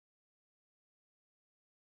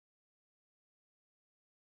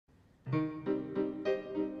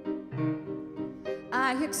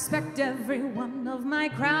I expect every one of my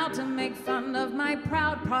crowd to make fun of my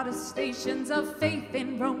proud protestations of faith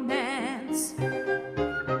in romance.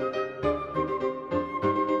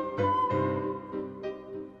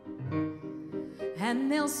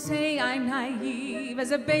 And they'll say I'm naive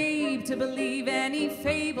as a babe to believe any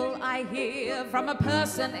fable I hear from a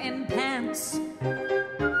person in pants.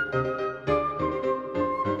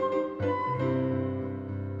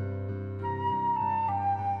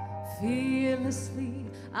 Fearlessly,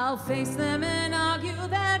 I'll face them and argue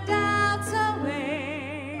their doubts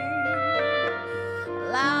away.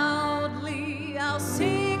 Loudly, I'll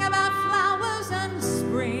sing about flowers and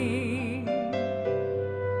spring.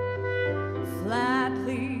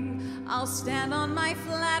 Flatly, I'll stand on my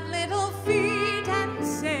flat little feet and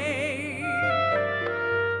say,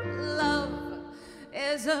 love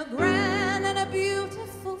is a grand and a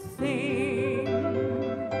beautiful thing.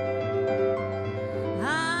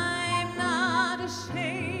 I'm not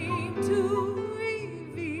ashamed to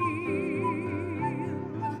reveal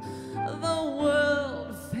the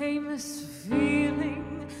world-famous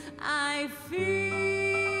feeling I feel.